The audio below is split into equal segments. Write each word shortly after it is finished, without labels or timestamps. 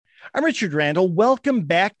I'm Richard Randall. Welcome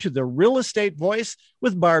back to the Real Estate Voice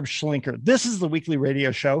with Barb Schlinker. This is the weekly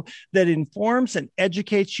radio show that informs and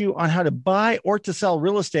educates you on how to buy or to sell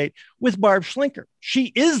real estate with Barb Schlinker. She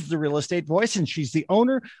is the Real Estate Voice, and she's the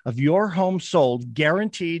owner of Your Home Sold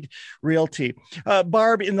Guaranteed Realty.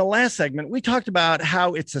 Barb, in the last segment, we talked about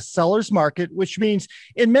how it's a seller's market, which means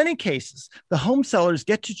in many cases, the home sellers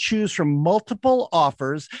get to choose from multiple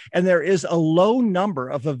offers, and there is a low number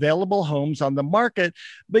of available homes on the market.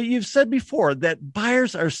 But you've said before that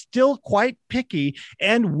buyers are still quite picky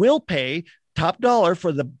and will pay top dollar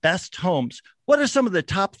for the best homes. What are some of the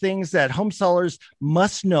top things that home sellers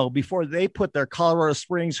must know before they put their Colorado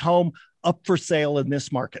Springs home up for sale in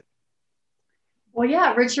this market? Well,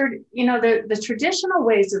 yeah, Richard, the traditional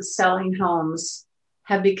ways of selling homes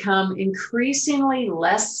have become increasingly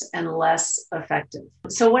less and less effective.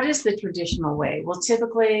 So what is the traditional way? Well,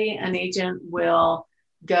 typically an agent will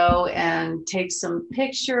go and take some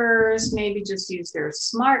pictures, maybe just use their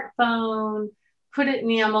smartphone, put it in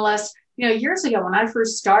the MLS. Years ago when I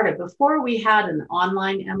first started, before we had an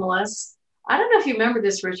online MLS, I don't know if you remember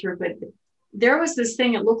this, Richard, but there was this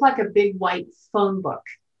thing, it looked like a big white phone book.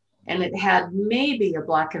 And it had maybe a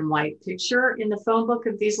black and white picture in the phone book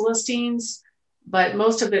of these listings, but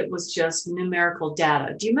most of it was just numerical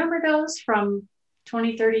data. Do you remember those from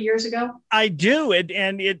 20, 30 years ago? I do.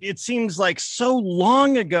 It seems like so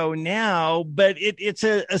long ago now, but it's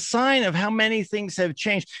a sign of how many things have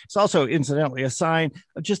changed. It's also, incidentally, a sign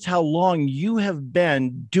of just how long you have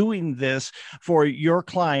been doing this for your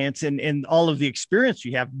clients and all of the experience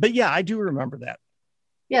you have. But yeah, I do remember that.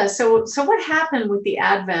 Yeah. So what happened with the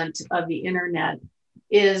advent of the internet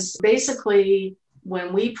is basically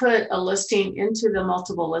when we put a listing into the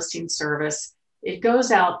multiple listing service, it goes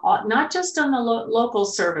out not just on the local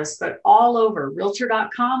service, but all over.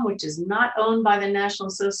 Realtor.com, which is not owned by the National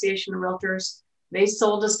Association of Realtors. They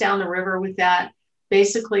sold us down the river with that.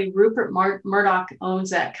 Basically, Rupert Murdoch owns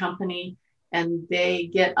that company, and they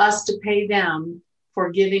get us to pay them for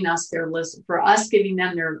giving us their list, for us giving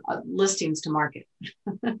them their listings to market.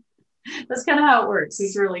 That's kind of how it works.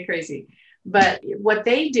 It's really crazy. But what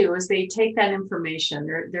they do is they take that information.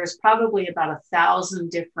 There's probably about 1,000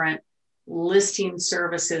 different listing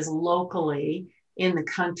services locally in the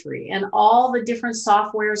country, and all the different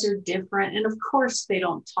softwares are different. And of course, they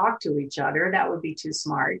don't talk to each other. That would be too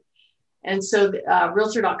smart. And so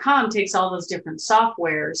Realtor.com takes all those different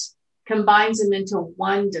softwares, combines them into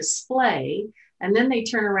one display, and then they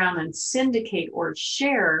turn around and syndicate or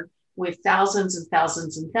share with thousands and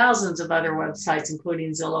thousands and thousands of other websites,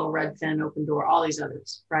 including Zillow, Redfin, Opendoor, all these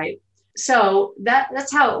others, right? So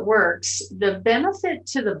that's how it works. The benefit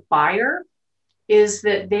to the buyer is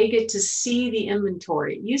that they get to see the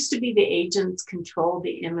inventory. It used to be the agents controlled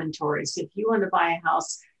the inventory. So if you wanted to buy a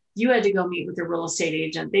house, you had to go meet with a real estate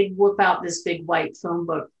agent. They'd whip out this big white phone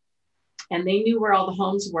book, and they knew where all the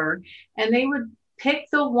homes were, and they would pick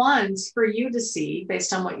the ones for you to see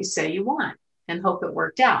based on what you say you want and hope it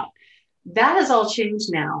worked out. That has all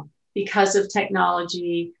changed now because of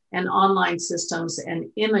technology and online systems and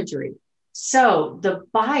imagery. So the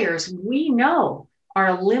buyers we know are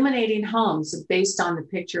eliminating homes based on the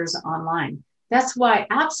pictures online. That's why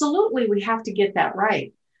absolutely we have to get that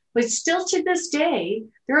right. But still to this day,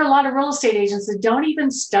 there are a lot of real estate agents that don't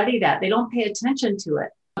even study that. They don't pay attention to it.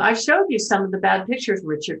 I've showed you some of the bad pictures,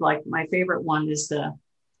 Richard. Like my favorite one is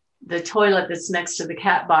the toilet that's next to the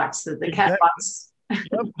cat box. The cat box.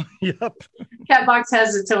 Yep. Cat box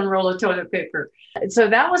has its own roll of toilet paper. So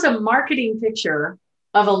that was a marketing picture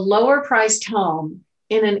of a lower priced home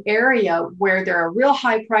in an area where there are real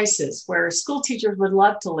high prices, where school teachers would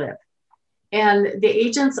love to live. And the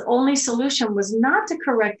agent's only solution was not to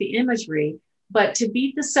correct the imagery, but to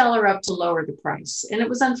beat the seller up to lower the price. And it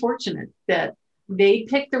was unfortunate that they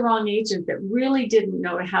picked the wrong agent that really didn't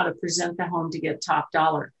know how to present the home to get top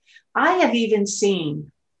dollar. I have even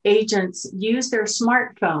seen agents use their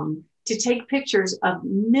smartphone to take pictures of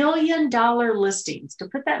 $1 million listings. To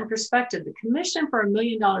put that in perspective, the commission for $1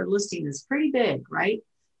 million listing is pretty big, right?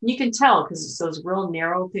 And you can tell because it's those real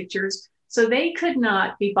narrow pictures. So they could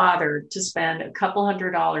not be bothered to spend a couple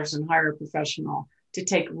 $100 and hire a professional to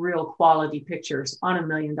take real quality pictures on $1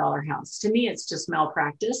 million house. To me, it's just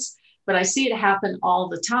malpractice, but I see it happen all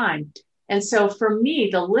the time. And so for me,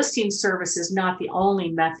 the listing service is not the only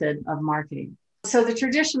method of marketing. So the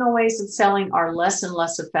traditional ways of selling are less and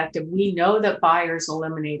less effective. We know that buyers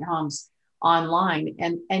eliminate homes online,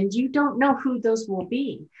 and you don't know who those will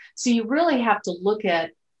be. So you really have to look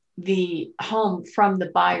at the home from the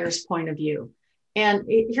buyer's point of view. And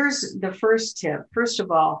here's the first tip. First of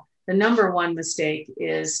all, the number one mistake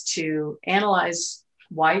is to analyze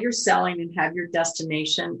why you're selling and have your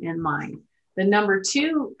destination in mind. The number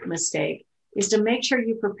 2 mistake is to make sure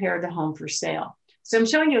you prepare the home for sale. So I'm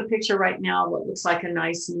showing you a picture right now, what looks like a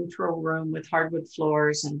nice neutral room with hardwood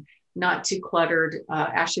floors and not too cluttered.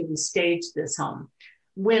 Actually, we staged this home.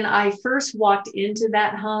 When I first walked into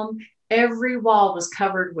that home, every wall was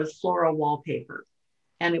covered with floral wallpaper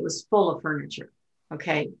and it was full of furniture.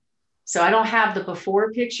 Okay. So I don't have the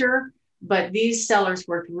before picture, but these sellers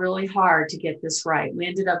worked really hard to get this right. We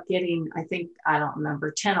ended up getting, I don't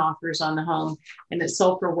remember, 10 offers on the home, and it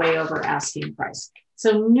sold for way over asking price.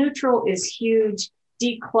 So neutral is huge.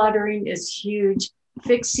 Decluttering is huge.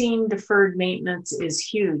 Fixing deferred maintenance is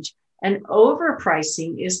huge. And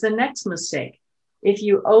overpricing is the next mistake. If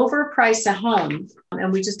you overprice a home,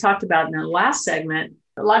 and we just talked about in the last segment,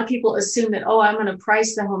 a lot of people assume that, I'm going to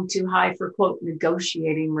price the home too high for, quote,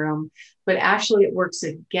 negotiating room. But actually it works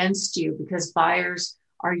against you because buyers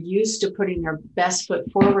are used to putting their best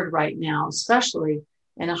foot forward right now, especially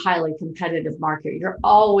in a highly competitive market. You're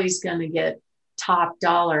always going to get top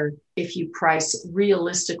dollar if you price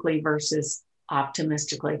realistically versus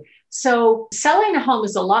optimistically. So selling a home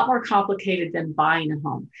is a lot more complicated than buying a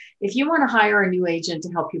home. If you want to hire a new agent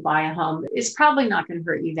to help you buy a home, it's probably not going to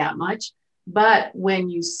hurt you that much. But when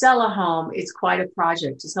you sell a home, it's quite a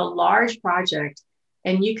project. It's a large project,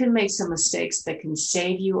 and you can make some mistakes that can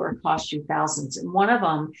save you or cost you thousands. And one of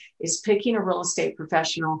them is picking a real estate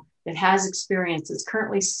professional that has experience, is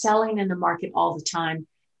currently selling in the market all the time,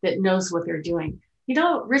 that knows what they're doing. You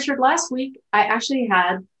know, Richard, last week, I actually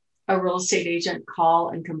had a real estate agent call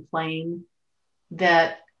and complain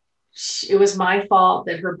that it was my fault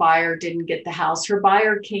that her buyer didn't get the house. Her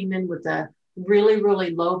buyer came in with a really,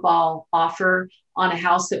 really low ball offer on a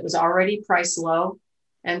house that was already priced low.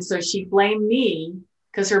 And so she blamed me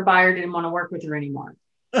because her buyer didn't want to work with her anymore.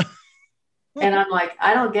 And I'm like,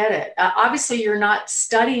 I don't get it. Obviously, you're not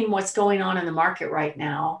studying what's going on in the market right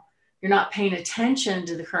now. You're not paying attention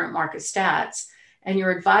to the current market stats, and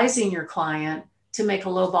you're advising your client to make a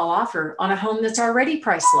low ball offer on a home that's already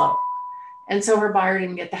priced low. And so her buyer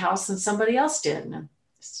didn't get the house and somebody else did. And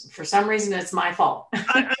for some reason, it's my fault.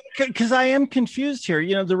 Because I am confused here.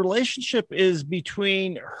 You know, the relationship is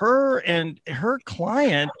between her and her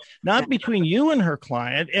client, not between you and her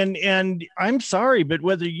client. And I'm sorry, but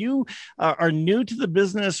whether you are new to the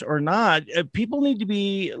business or not, people need to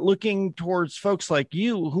be looking towards folks like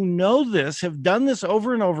you who know this, have done this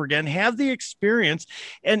over and over again, have the experience,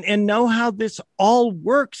 and know how this all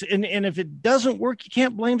works. And if it doesn't work, you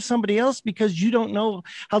can't blame somebody else because you don't know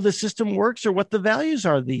how the system works or what the values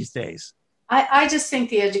are these days. I just think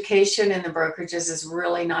the education in the brokerages is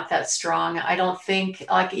really not that strong. I don't think,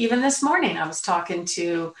 like even this morning, I was talking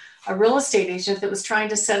to a real estate agent that was trying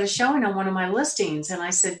to set a showing on one of my listings. And I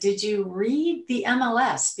said, did you read the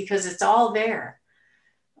MLS? Because it's all there.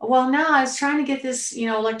 Well, no, I was trying to get this,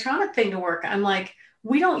 electronic thing to work. I'm like,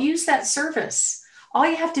 we don't use that service. All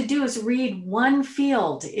you have to do is read one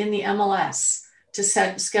field in the MLS to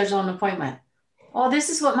schedule an appointment. Oh, this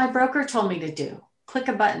is what my broker told me to do. Click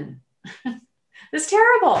a button. It's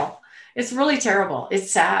terrible. It's really terrible. It's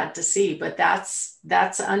sad to see, but that's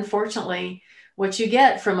unfortunately what you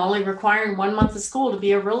get from only requiring 1 month of school to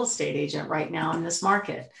be a real estate agent right now in this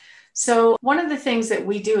market. So one of the things that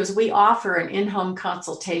we do is we offer an in-home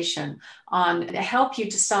consultation to help you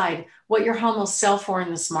decide what your home will sell for in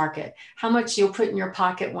this market, how much you'll put in your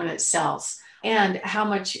pocket when it sells, and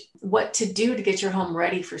what to do to get your home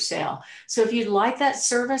ready for sale. So if you'd like that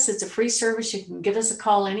service, it's a free service. You can give us a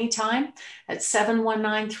call anytime at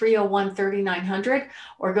 719-301-3900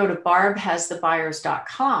 or go to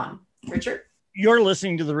barbhasthebuyers.com. Richard? You're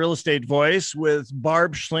listening to The Real Estate Voice with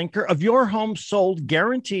Barb Schlinker of Your Home Sold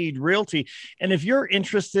Guaranteed Realty. And if you're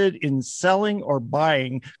interested in selling or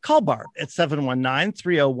buying, call Barb at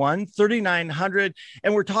 719-301-3900.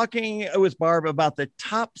 And we're talking with Barb about the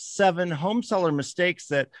top 7 home seller mistakes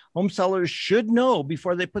that home sellers should know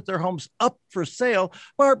before they put their homes up for sale.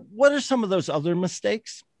 Barb, what are some of those other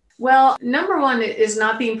mistakes? Well, number 1 is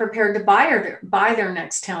not being prepared to buy their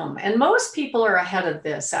next home. And most people are ahead of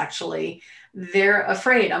this, actually. They're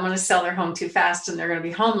afraid I'm going to sell their home too fast and they're going to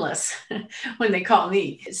be homeless when they call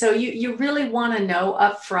me. So you really want to know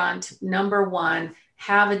upfront, number 1,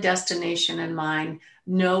 have a destination in mind,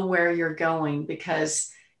 know where you're going,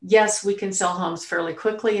 because yes, we can sell homes fairly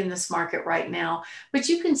quickly in this market right now, but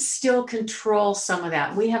you can still control some of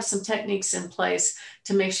that. We have some techniques in place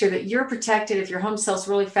to make sure that you're protected. If your home sells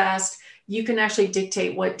really fast, you can actually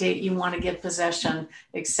dictate what date you want to get possession,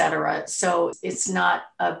 etc. So it's not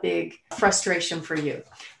a big frustration for you.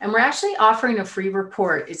 And we're actually offering a free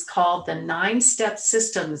report. It's called the 9-Step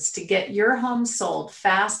Systems to get your home sold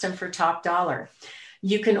fast and for top dollar.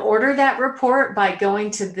 You can order that report by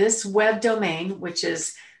going to this web domain, which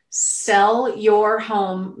is Sell Your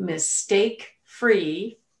Home Mistake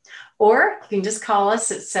Free, or you can just call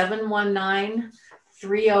us at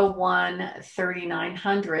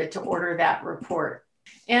 719-301-3900 to order that report.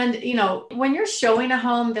 And, when you're showing a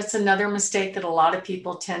home, that's another mistake that a lot of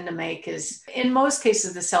people tend to make is, in most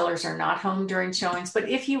cases, the sellers are not home during showings. But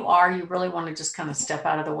if you are, you really want to just kind of step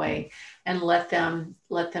out of the way and let them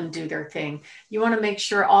do their thing. You want to make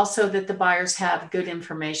sure also that the buyers have good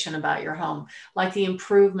information about your home, like the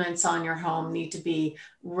improvements on your home need to be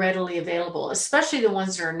readily available, especially the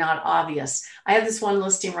ones that are not obvious. I have this one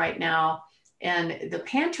listing right now, and the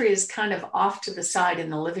pantry is kind of off to the side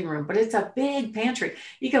in the living room, but it's a big pantry.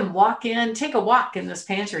 You can walk in, take a walk in this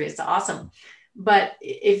pantry. It's awesome. But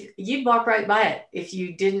if you'd walk right by it if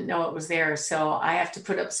you didn't know it was there. So I have to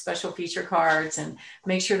put up special feature cards and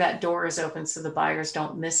make sure that door is open so the buyers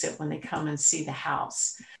don't miss it when they come and see the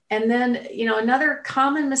house. And then, another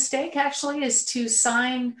common mistake actually is to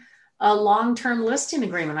sign a long-term listing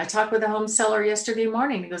agreement. I talked with a home seller yesterday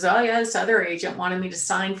morning. He goes, oh yeah, this other agent wanted me to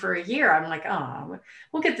sign for a year. I'm like, oh,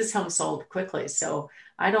 we'll get this home sold quickly. So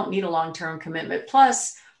I don't need a long-term commitment.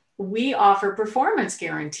 Plus, we offer performance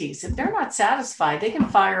guarantees. If they're not satisfied, they can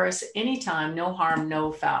fire us anytime, no harm,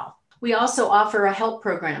 no foul. We also offer a help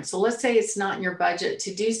program. So let's say it's not in your budget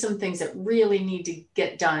to do some things that really need to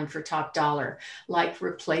get done for top dollar, like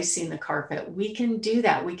replacing the carpet. We can do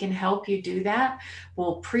that. We can help you do that.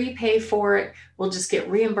 We'll prepay for it. We'll just get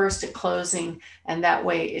reimbursed at closing. And that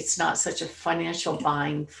way it's not such a financial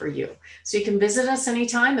bind for you. So you can visit us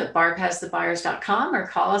anytime at barbhasthebuyers.com or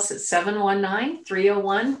call us at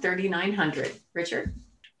 719-301-3900. Richard?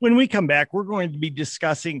 When we come back, we're going to be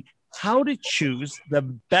discussing how to choose the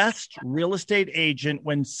best real estate agent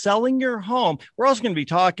when selling your home. We're also going to be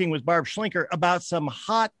talking with Barb Schlinker about some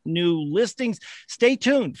hot new listings. Stay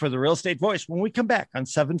tuned for the Real Estate Voice when we come back on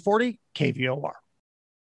 740 KVOR.